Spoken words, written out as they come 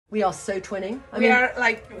We are so twinning. We are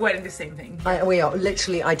like wearing the same thing. We are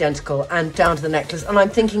literally identical and down to the necklace. And I'm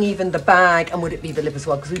thinking even the bag, and would it be the lip as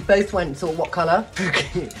well? Because we both went and thought, what colour?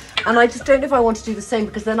 And I just don't know if I want to do the same,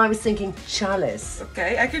 because then I was thinking chalice.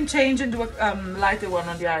 Okay, I can change into a lighter one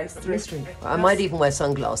on the eyes. Mystery. I might even wear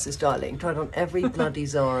sunglasses, darling. Tried on every bloody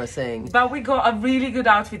Zara thing. But we got a really good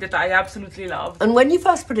outfit that I absolutely love. And when you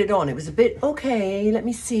first put it on, it was a bit, okay, let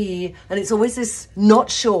me see. And it's always this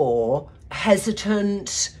not sure,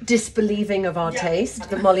 hesitant, disbelieving of our taste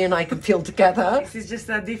that Molly and I can feel together. This is just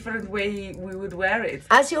a different way we would wear it.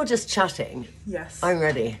 As you're just chatting, yes, I'm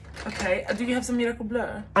ready. Okay, do you have some miracle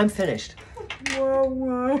blur? I'm finished. Whoa,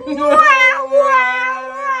 whoa,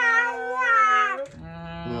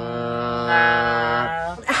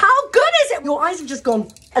 How good is it? Your eyes have just gone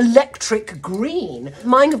electric green.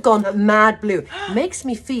 Mine have gone mad blue. Makes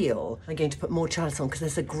me feel I'm going to put more chalice on because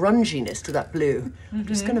there's a grunginess to that blue. I'm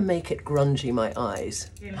just going to make it grungy, my eyes.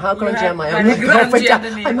 How grungy am I?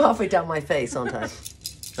 I'm halfway down my face, aren't I?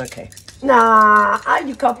 Okay. Nah,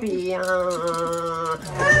 you copy.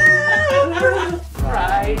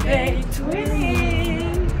 Friday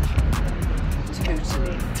twinning.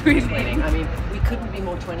 Totally. Twinning. I mean, we couldn't be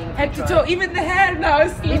more twinning. Head to toe, even the hair now.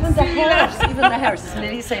 Even the hairs. Even the hairs. It's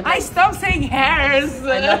nearly the same. I stopped saying hairs.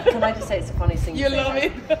 Can I just say it's the funniest thing you love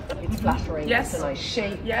it. It's flattering. Yes. It's a nice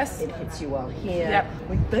shape. Yes. It hits you well here. Yep.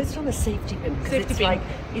 We're both on a safety pin because Safety it's pin. like,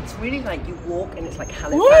 it's really like you walk and it's like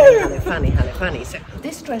hello fanny, hello fanny, hello fanny. So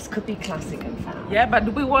this dress could be classic and fab. Yeah,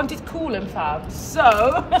 but we want it cool and fab.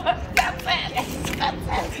 So that's it. Yes,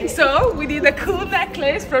 that's it. So we did a cool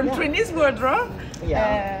necklace from Trinny's wardrobe.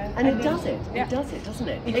 Yeah, and it does it. Yeah. It does it, doesn't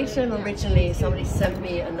it? Later on, originally, somebody sent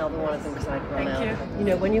me another one of them because I'd run out. Thank you. You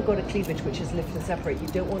know, when you've got a cleavage which is lift and separate, you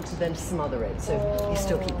don't want to then smother it, so you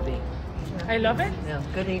still keep the beat. I love it. Yeah,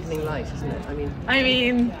 good evening light, isn't it? I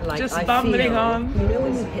mean, like, just I bumbling feel, on. You know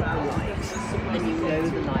when you hit the light, and you know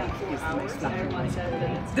the light is the most flattering light in the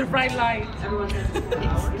world. The bright light. It's the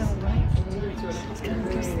right.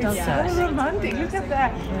 It does that. So romantic. Look at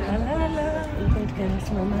that. La, la, la. We're going to go nice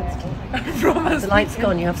and romantic. Promise. The light's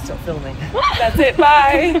gone, you have to stop filming. That's it.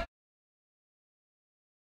 Bye.